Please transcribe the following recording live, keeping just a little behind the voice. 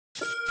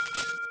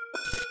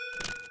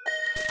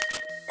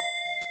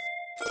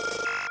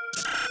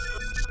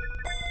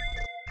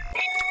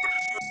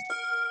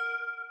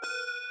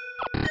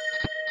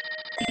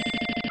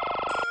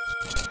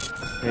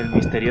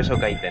misterioso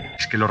Kaiten.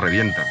 Es que lo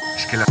revienta,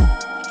 es que la...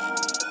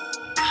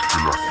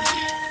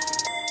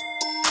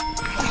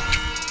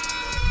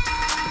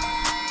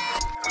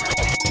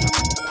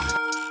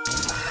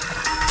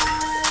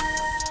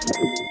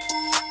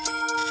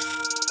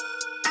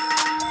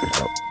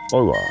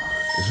 Oiga,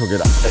 ¿eso qué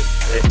era?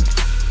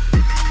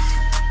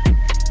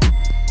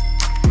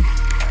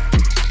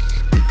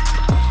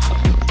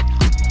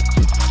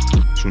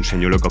 Es un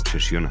señuelo que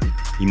obsesiona,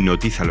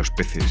 hipnotiza a los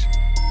peces.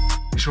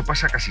 Eso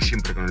pasa casi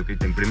siempre con el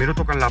kaiten. Primero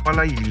tocan la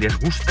pala y les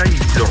gusta y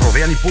lo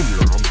rodean y ¡pum!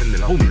 Lo rompen de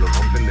lado. ¡Pum! Lo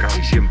rompen de lado.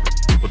 Casi siempre.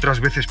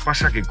 Otras veces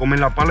pasa que comen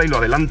la pala y lo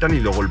adelantan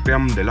y lo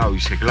golpean de lado y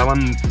se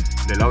clavan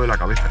del lado de la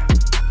cabeza.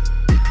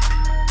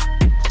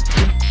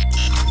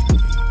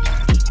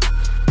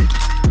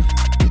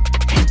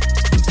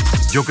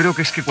 Yo creo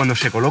que es que cuando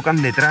se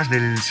colocan detrás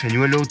del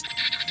señuelo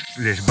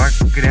les va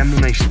creando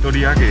una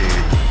historia que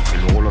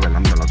luego lo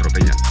adelanta, lo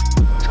atropella.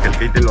 Es que el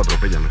kaiten lo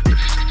atropella los peces.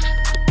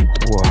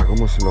 Buah,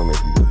 ¿cómo se lo ha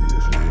metido,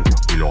 Dios mío?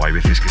 Y luego hay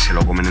veces que se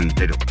lo comen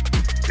entero.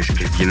 Es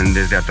que vienen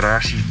desde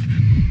atrás y...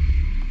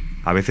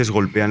 A veces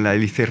golpean la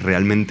hélice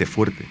realmente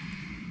fuerte.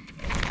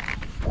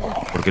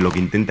 Porque lo que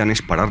intentan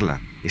es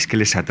pararla. Es que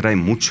les atrae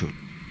mucho.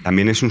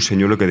 También es un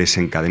señuelo que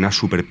desencadena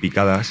súper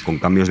picadas con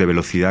cambios de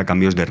velocidad,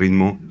 cambios de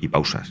ritmo y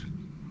pausas.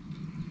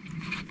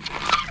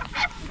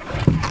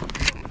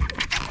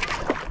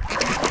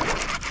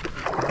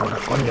 Ahora,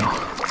 coño.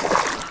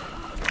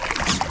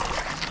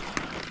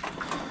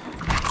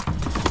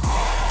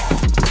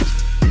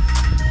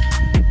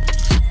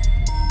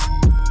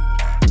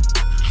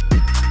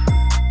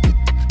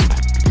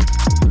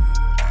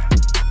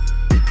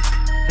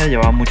 Ya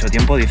llevaba mucho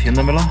tiempo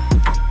diciéndomelo.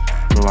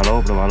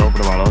 Pruébalo, pruébalo,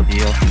 pruébalo,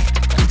 tío.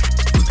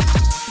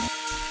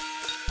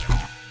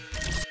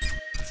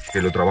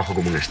 Que lo trabajo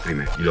como un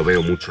streamer y lo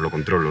veo mucho, lo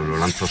controlo, lo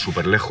lanzo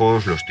súper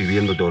lejos, lo estoy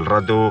viendo todo el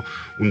rato,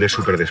 hunde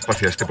súper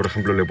despacio. A este, por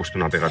ejemplo, le he puesto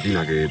una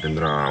pegatina que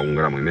tendrá 1,5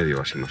 gramos,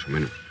 así más o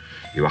menos,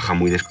 y baja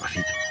muy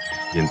despacito.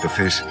 Y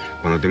entonces,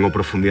 cuando tengo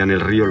profundidad en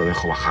el río, lo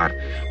dejo bajar.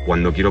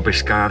 Cuando quiero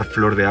pescar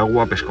flor de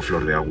agua, pesco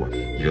flor de agua.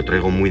 Y lo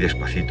traigo muy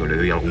despacito, le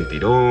doy algún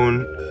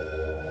tirón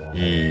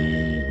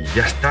y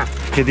ya está.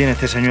 ¿Qué tiene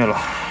este señuelo?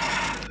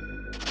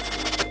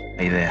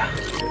 La idea.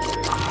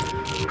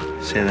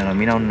 Se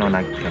denomina un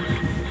non-acción.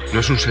 No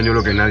es un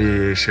señuelo que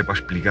nadie sepa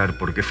explicar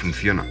por qué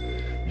funciona.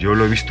 Yo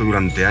lo he visto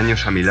durante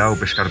años a mi lado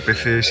pescar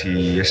peces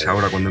y es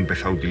ahora cuando he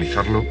empezado a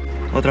utilizarlo.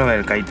 Otra vez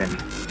el kaiten.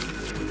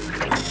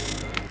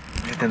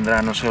 ¿Qué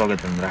tendrá? No sé lo que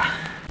tendrá.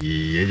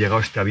 Y he llegado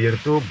a este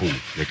abierto, ¡pum!,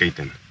 de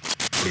kaiten.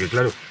 Porque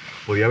claro,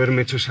 podía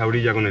haberme hecho esa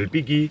orilla con el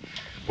piqui,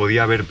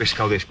 podía haber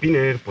pescado de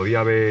spinner,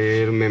 podía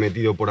haberme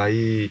metido por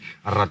ahí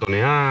a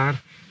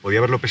ratonear, podía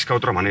haberlo pescado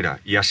de otra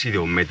manera. Y ha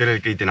sido meter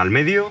el kaiten al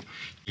medio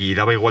y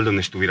daba igual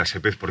donde estuviera ese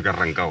pez porque ha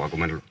arrancado a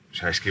comerlo. O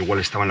sea, es que igual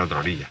estaba en la otra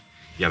orilla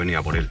y ha venido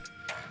a por él.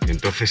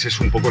 Entonces es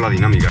un poco la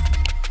dinámica.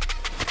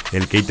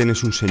 El kaiten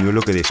es un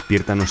señuelo que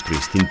despierta nuestro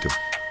instinto,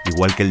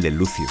 igual que el del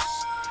lucio.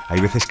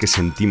 Hay veces que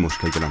sentimos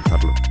que hay que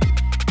lanzarlo.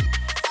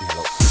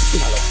 Míralo,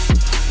 míralo.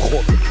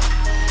 Joder.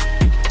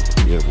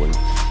 Y es bueno.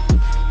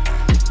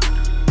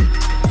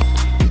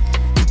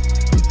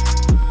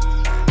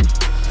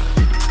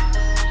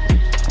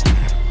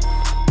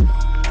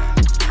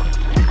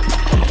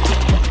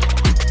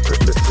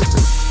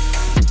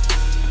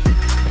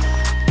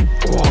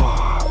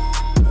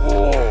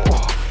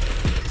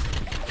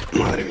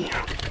 Madre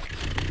mía.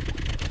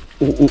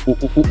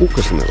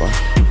 Que se me va.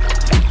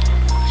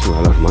 Se me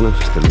va las manos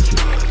este lucio.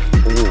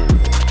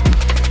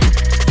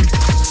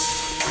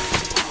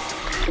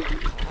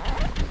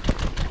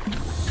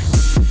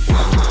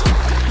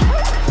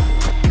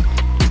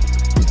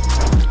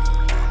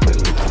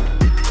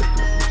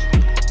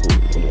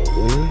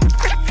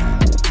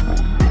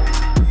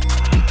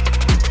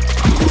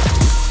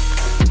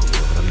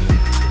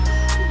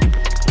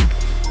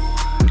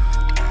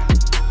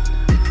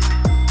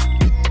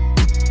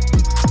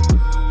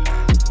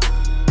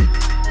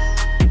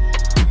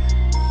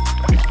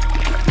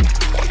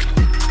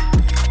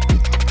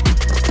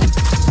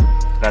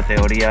 La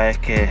teoría es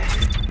que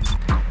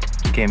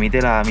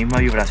emite la misma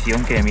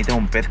vibración que emite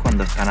un pez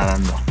cuando está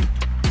nadando.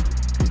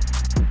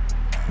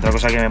 Otra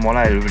cosa que me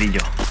mola es el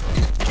brillo,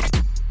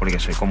 porque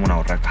soy como una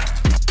urraca.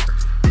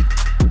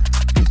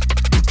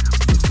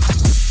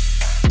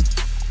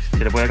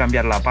 Se le puede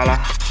cambiar la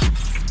pala,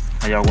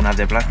 hay algunas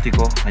de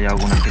plástico, hay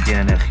algunas que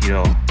tienen el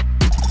giro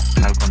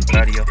al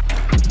contrario.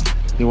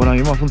 Y bueno, a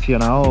mí me ha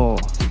funcionado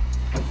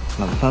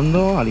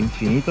lanzando al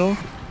infinito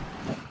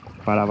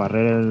para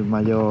barrer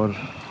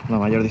la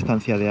mayor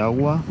distancia de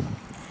agua,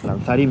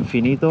 lanzar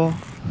infinito,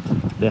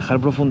 dejar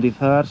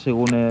profundizar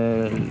según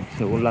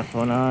la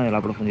zona,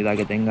 la profundidad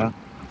que tenga,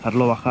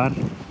 dejarlo bajar,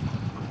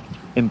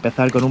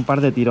 empezar con un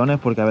par de tirones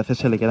porque a veces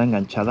se le queda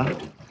enganchado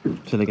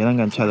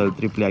el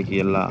triple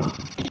aquí en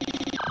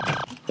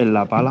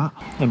la pala,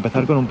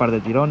 empezar con un par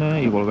de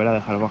tirones y volver a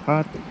dejar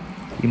bajar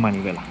y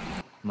manivela,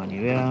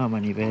 manivela,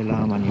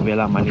 manivela,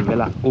 manivela,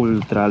 manivela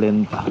ultra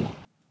lenta.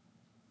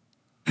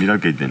 Mira el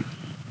kaiten.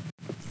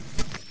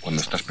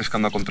 Cuando estás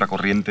pescando a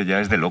contracorriente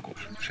ya es de locos.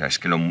 O sea, es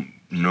que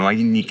no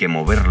hay ni que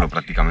moverlo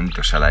prácticamente.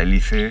 O sea, la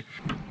hélice...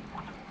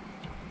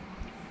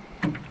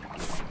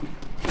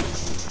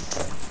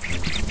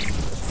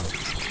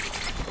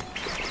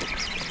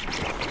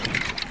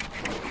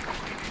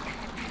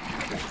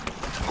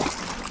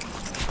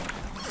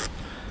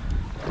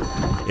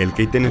 El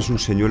kaiten es un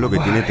señuelo que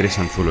tiene 3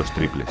 anzuelos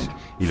triples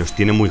y los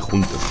tiene muy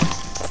juntos.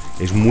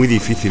 Es muy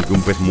difícil que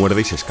un pez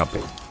muerda y se escape.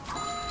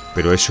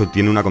 Pero eso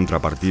tiene una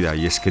contrapartida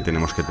y es que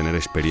tenemos que tener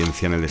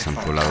experiencia en el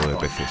desanzuelado de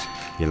peces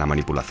y en la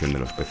manipulación de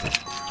los peces,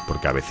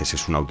 porque a veces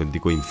es un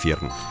auténtico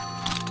infierno.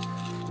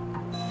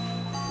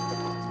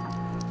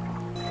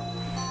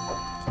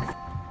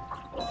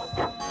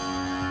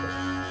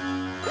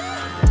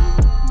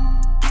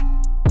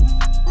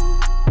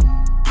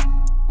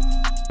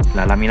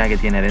 La lámina que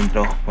tiene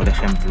dentro, por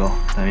ejemplo,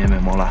 también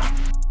me mola.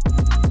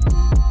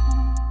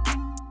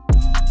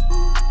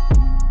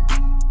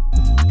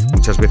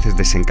 Muchas veces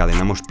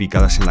desencadenamos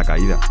picadas en la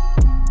caída.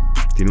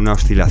 Tiene una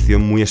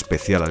oscilación muy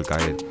especial al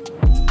caer.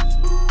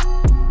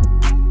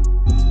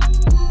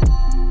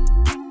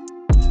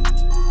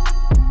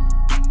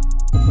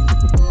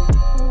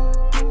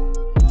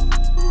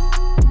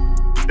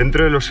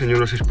 Dentro de los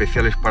señuelos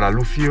especiales para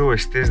Lucio,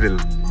 este es de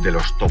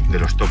los top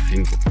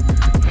 5.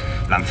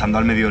 Lanzando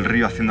al medio del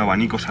río, haciendo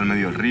abanicos al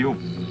medio del río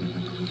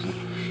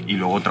y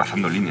luego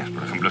trazando líneas.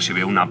 Por ejemplo, si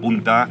veo una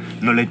punta,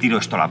 no le tiro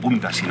esto a la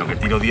punta, sino que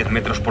tiro 10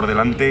 metros por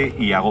delante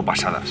y hago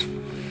pasadas,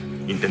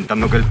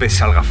 intentando que el pez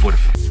salga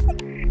fuerte.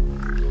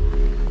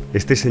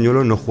 Este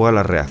señuelo no juega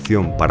la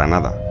reacción para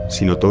nada,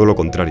 sino todo lo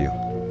contrario.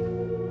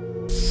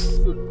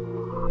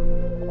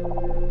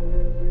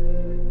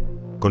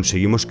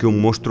 Conseguimos que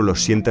un monstruo lo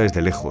sienta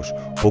desde lejos,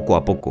 poco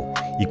a poco,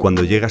 y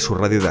cuando llega a su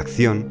radio de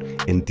acción,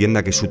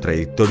 entienda que su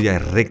trayectoria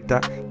es recta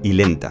y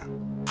lenta.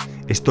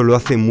 Esto lo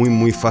hace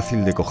muy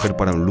fácil de coger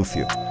para un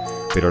lucio,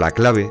 pero la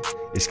clave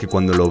es que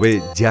cuando lo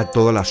ve, ya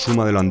toda la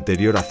suma de lo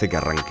anterior hace que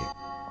arranque.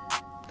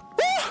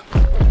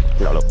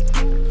 Míralo.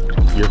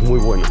 Y es muy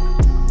bueno.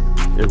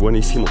 Es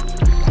buenísimo.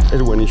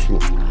 Es buenísimo.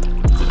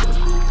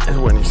 Es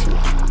buenísimo.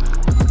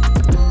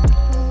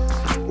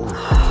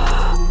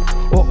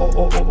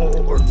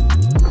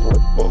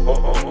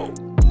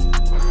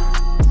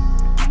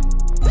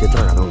 Qué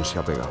tragadón se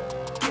ha pegado.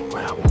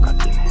 Buena boca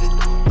tiene esto.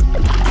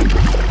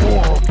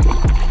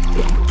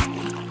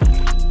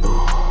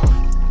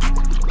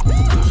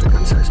 No se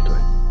cansa esto,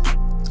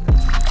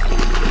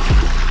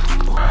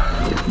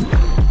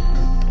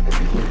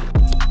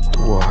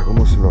 Buah,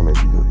 cómo se lo ha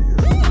metido,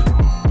 Dios mío.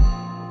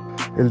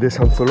 El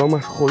desanzuelado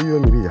más jodido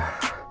de mi vida.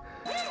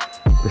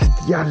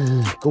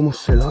 Bestial, cómo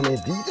se lo ha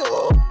metido.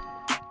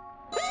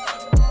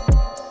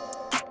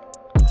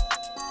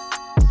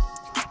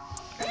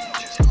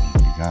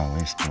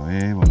 Esto,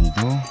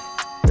 bonito,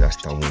 pero ha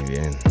estado muy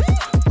bien.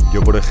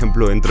 Yo, por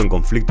ejemplo, entro en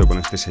conflicto con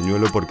este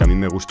señuelo porque a mí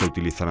me gusta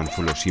utilizar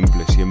anzuelos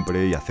simples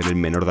siempre y hacer el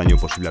menor daño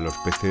posible a los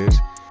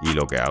peces, y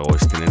lo que hago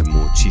es tener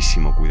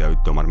muchísimo cuidado y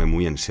tomarme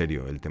muy en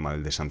serio el tema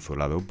del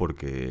desanzuelado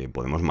porque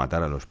podemos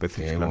matar a los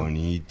peces. Qué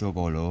bonito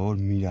color,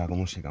 mira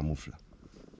cómo se camufla.